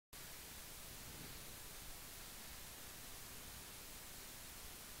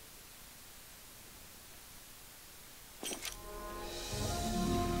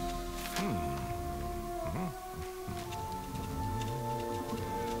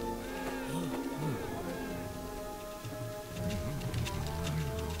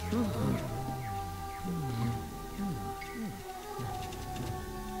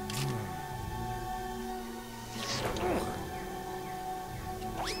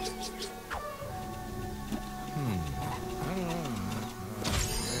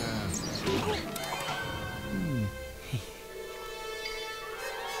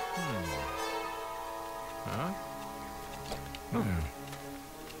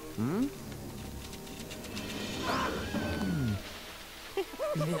Yeah.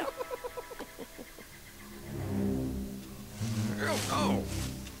 Oh!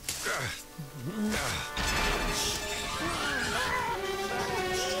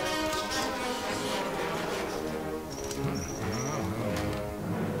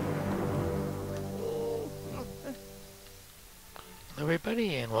 Hello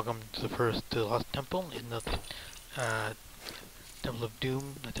everybody, and welcome to the first Lost Temple in the uh, Temple of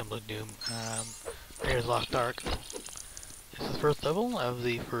Doom, the Temple of Doom. Here's Lost Ark. This is the first level of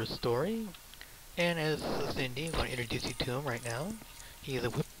the first story, and as Cindy, I'm going to introduce you to him right now. He is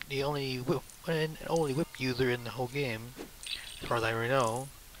the only whip user in the whole game, as far as I know.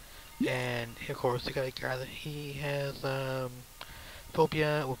 And of course, he has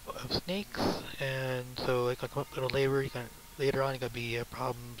phobia of snakes, and so it's gonna come up a little later on. It's gonna be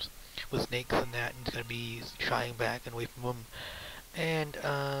problems with snakes and that, and it's gonna be shying back and away from them. And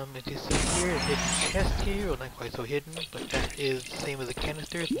as you see here, a hidden chest here, well, not quite so hidden, but that is the same as the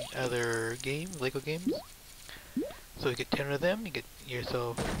canisters in other games, Lego games. So you get 10 of them, you get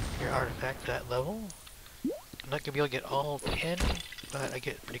yourself your artifact for that level. I'm not gonna be able to get all 10, but I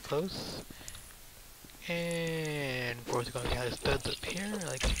get pretty close. And of course, you're gonna gather studs up here,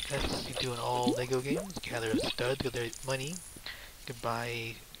 like as you do in all Lego games. Gather studs because there's money. You can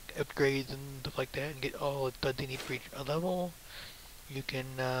buy upgrades and stuff like that, and get all the studs you need for each level. You can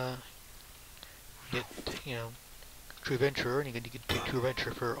get, True Venture, and you can get True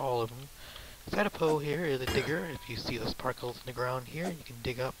Venture for all of them. Satapo here is a digger. If you see the sparkles in the ground here, you can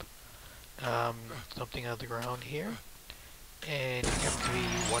dig up something out of the ground here. And you have to be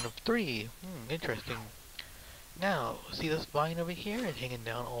one of 3. Interesting. Now, see this vine over here? It's hanging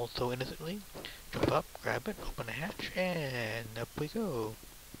down all so innocently. Jump up, grab it, open the hatch, and up we go.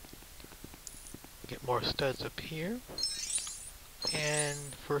 Get more studs up here. And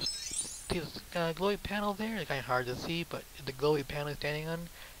first, see this glowy panel there? It's kind of hard to see, but the glowy panel is standing on,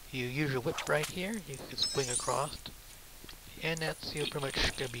 you use your whip right here. You can swing across. And that's pretty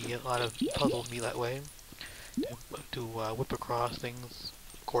much going to be a lot of puzzles be that way. To whip across things,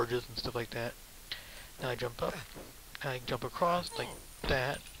 gorges and stuff like that. Now I jump up. Now I jump across like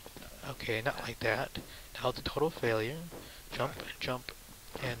that. Okay, not like that. Now it's a total failure. Jump, jump,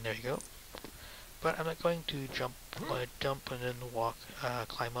 and there you go. But I'm not going to jump. I'm going to jump and then walk,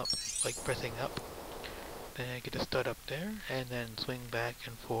 climb up, like pressing up. Then I get a stud up there, and then swing back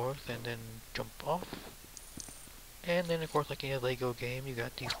and forth, and then jump off. And then, of course, like in a Lego game, you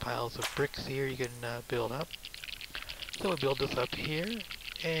got these piles of bricks here you can build up. So we build this up here,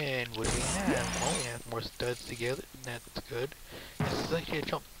 and what do we have? Well, we have more studs together, and that's good. This is actually a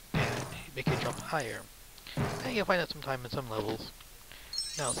jump pad, make it jump higher. And you'll find that sometime in some levels.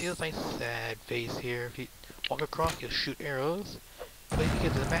 Now, see this nice sad face here? If you walk across, you'll shoot arrows. But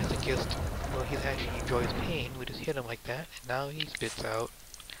because the masochist, well, he actually enjoys pain. We just hit him like that, and now he spits out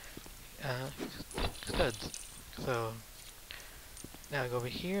studs. So, now I go over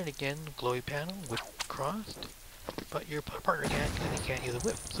here, and again, glowy panel, whip crossed, but your partner can't use a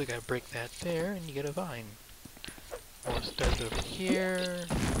whip, so you gotta break that there, and you get a vine. More studs over here,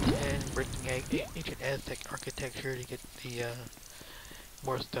 and breaking ancient Aztec architecture to get the,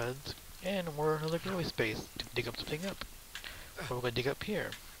 more studs, and another glowy space to dig up something up. What we're gonna dig up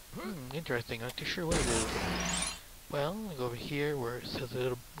here? Interesting, I'm not too sure what it is. Well, I go over here where it says a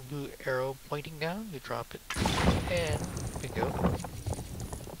little blue arrow pointing down, you drop it, and bingo.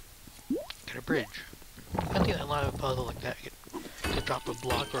 Got a bridge. I think a lot of puzzles like that, you drop a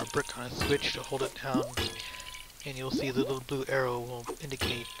block or a brick on a switch to hold it down, and you'll see the little blue arrow will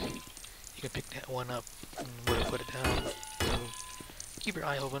indicate you can pick that one up and where to put it down. So keep your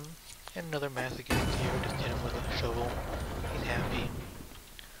eye open. And another masochist here, just hit him with a shovel. He's happy.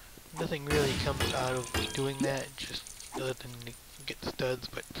 Nothing really comes out of doing that, just other than to get studs,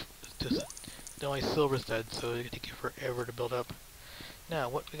 but it's just they're only silver studs, so it take you forever to build up. Now,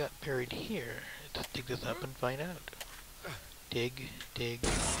 what we got buried here? Let's dig this up and find out. Dig, dig,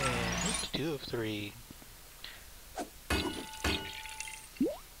 and oops, 2 of 3.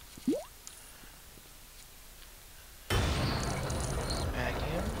 Smack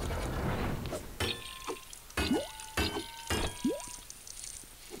him.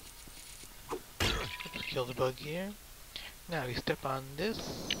 Let's kill the bug here. Now, you step on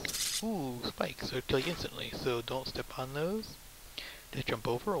this. Ooh, spikes, so it'll kill you instantly, so don't step on those. Just jump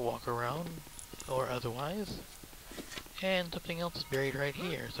over or walk around, or otherwise. And something else is buried right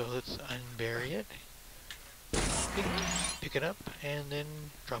here, so let's unbury it. Pick it up, and then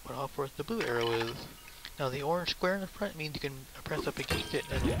drop it off where the blue arrow is. Now the orange square in the front means you can press up against it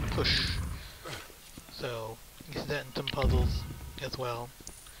and it'll push. So, you see that in some puzzles as well.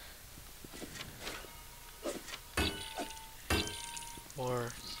 more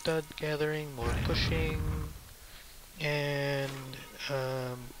stud gathering, more pushing, and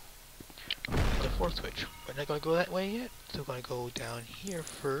the fourth switch. We're not gonna go that way yet, so we're gonna go down here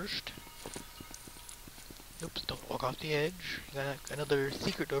first. Oops, don't walk off the edge. Got another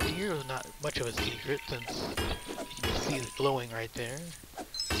secret over here. It's not much of a secret since you can see it glowing right there.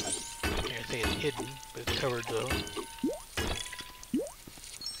 I'm gonna say it's hidden, but it's covered though.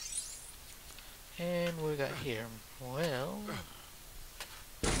 And what we got here? Well,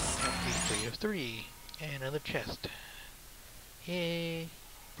 three of three. And another chest. Yay,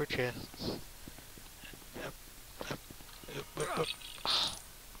 for chests. Up, up, up, up. Oh,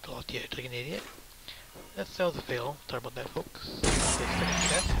 fell off the edge like an idiot. That was a fail. Sorry about that, folks. This second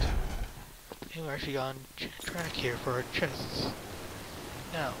chest. And we're actually on track here for our chests.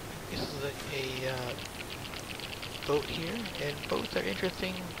 Now, this is a boat here, and boats are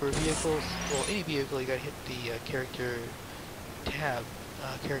interesting for vehicles. Well, any vehicle, you gotta hit the character tab,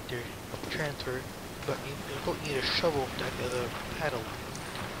 character transfer, but the boat you need a shovel to have the paddle.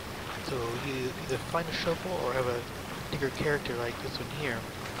 So you either find a shovel or have a bigger character like this one here.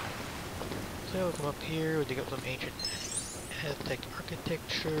 So we'll come up here, we'll dig up some ancient Aztec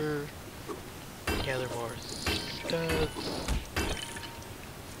architecture, gather more studs,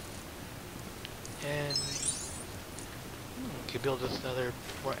 and we could build us another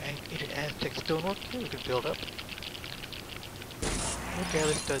more ancient Aztec stonework here we could build up. We'll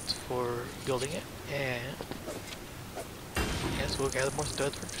gather studs for building it, and yes, we'll gather more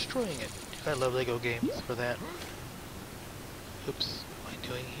studs for destroying it. I love LEGO games for that. Oops, what am I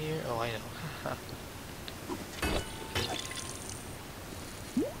doing here? Oh, I know.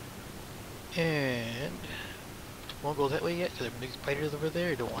 And won't go that way yet because there are big spiders over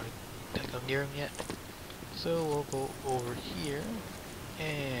there. I don't want to come near them yet. So we'll go over here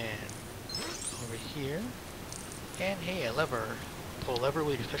and over here. And hey, a lever. Pull a lever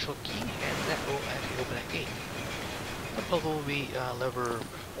with your special key, and that will actually open that gate. The puzzle will be lever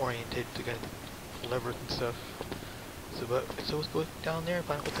oriented to get levers and stuff. So let's go down there and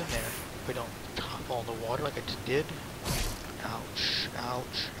find out what's in there. If we don't fall in the water like I just did. Ouch,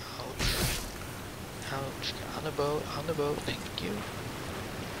 ouch, ouch. Ouch. On the boat, thank you.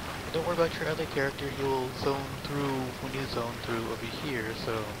 Don't worry about your other character, he'll zone through when you zone through over here,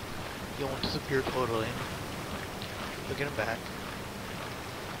 so he won't disappear totally. We'll get him back.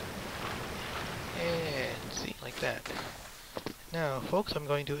 And see, like that. Now, folks, I'm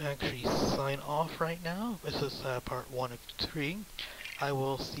going to actually sign off right now. This is part 1 of 3. I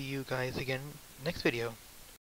will see you guys again next video.